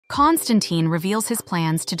Constantine reveals his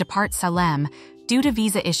plans to depart Salem due to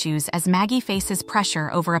visa issues as Maggie faces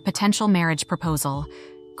pressure over a potential marriage proposal.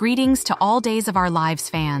 Greetings to all Days of Our Lives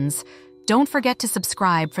fans. Don't forget to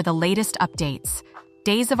subscribe for the latest updates.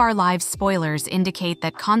 Days of Our Lives spoilers indicate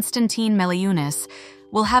that Constantine Meliunas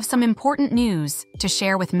will have some important news to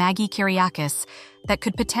share with Maggie Kyriakis that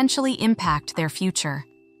could potentially impact their future.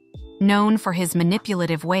 Known for his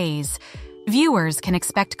manipulative ways, viewers can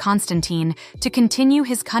expect Constantine to continue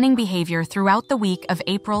his cunning behavior throughout the week of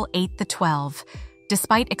April 8 to 12.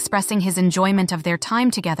 Despite expressing his enjoyment of their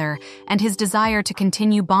time together and his desire to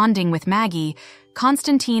continue bonding with Maggie,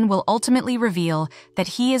 Constantine will ultimately reveal that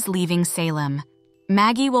he is leaving Salem.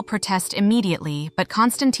 Maggie will protest immediately, but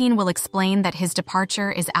Constantine will explain that his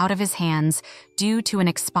departure is out of his hands due to an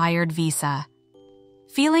expired visa.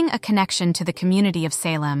 Feeling a connection to the community of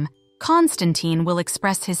Salem, Constantine will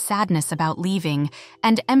express his sadness about leaving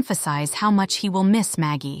and emphasize how much he will miss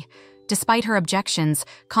Maggie. Despite her objections,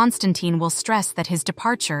 Constantine will stress that his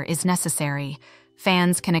departure is necessary.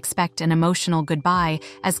 Fans can expect an emotional goodbye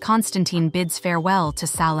as Constantine bids farewell to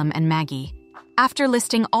Salem and Maggie. After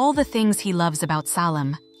listing all the things he loves about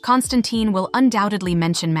Salem, Constantine will undoubtedly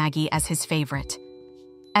mention Maggie as his favorite.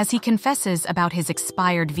 As he confesses about his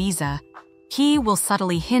expired visa, he will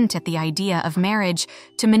subtly hint at the idea of marriage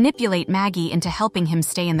to manipulate Maggie into helping him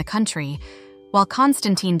stay in the country. While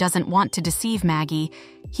Constantine doesn't want to deceive Maggie,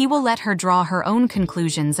 he will let her draw her own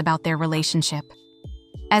conclusions about their relationship.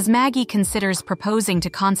 As Maggie considers proposing to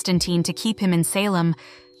Constantine to keep him in Salem,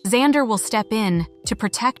 Xander will step in to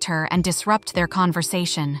protect her and disrupt their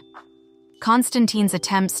conversation. Constantine's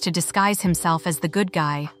attempts to disguise himself as the good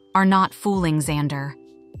guy are not fooling Xander.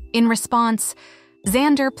 In response,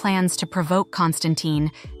 Xander plans to provoke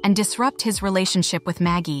Constantine and disrupt his relationship with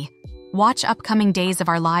Maggie. Watch upcoming Days of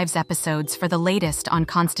Our Lives episodes for the latest on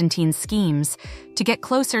Constantine's schemes to get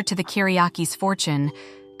closer to the Kyriakis' fortune,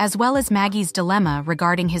 as well as Maggie's dilemma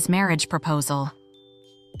regarding his marriage proposal.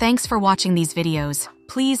 Thanks for watching these videos.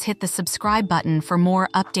 Please hit the subscribe button for more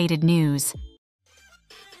updated news.